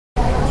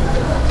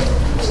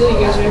So you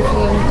guys ready for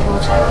the new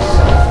podcast?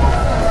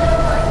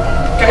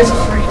 Guy's a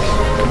freak.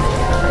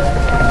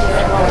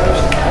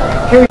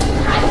 Here we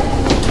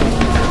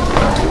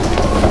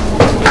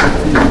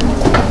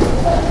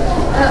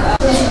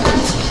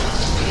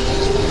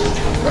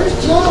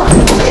Where's John?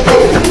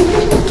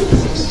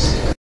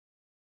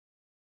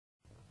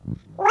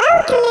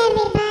 Welcome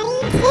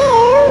everybody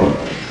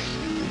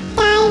to Divergent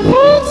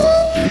Boundaries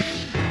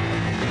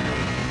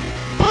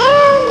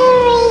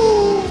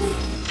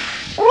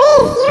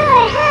with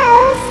your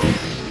host,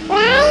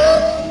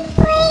 Ryan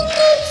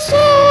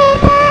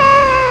Blankenship.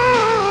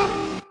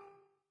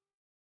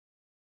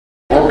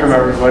 Welcome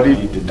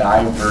everybody to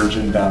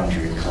Divergent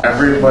Boundaries.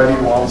 Everybody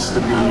wants to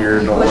be here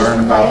to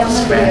learn about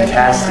this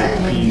fantastic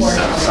piece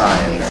of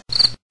science.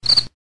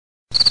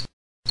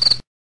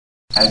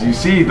 As you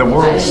see, the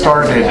world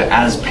started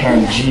as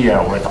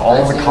Pangea with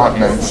all the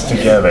continents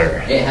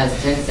together, It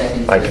has 10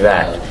 seconds. like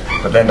that.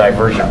 But then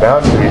divergent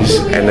boundaries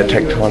and the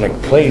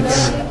tectonic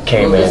plates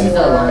came in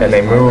and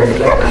they moved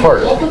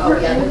apart,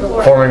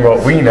 forming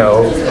what we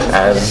know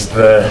as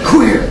the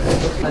queer.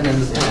 And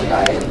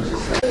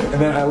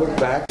then I look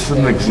back at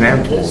some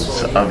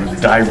examples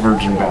of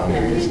divergent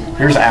boundaries.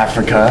 Here's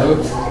Africa.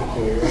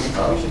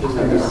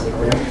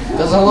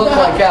 Doesn't look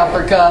like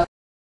Africa.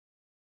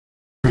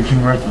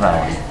 Freaking Rift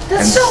Valley.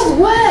 That's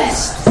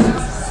southwest!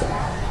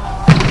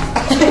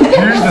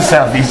 Here's the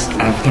Southeast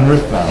African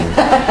Rift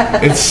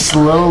Valley. It's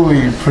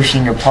slowly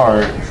pushing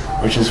apart,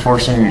 which is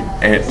forcing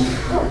it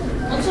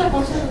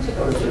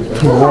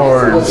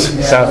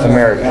towards South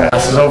America.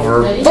 This is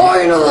over.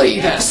 Finally,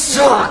 that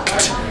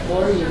sucked!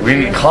 We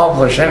didn't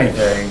accomplish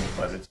anything.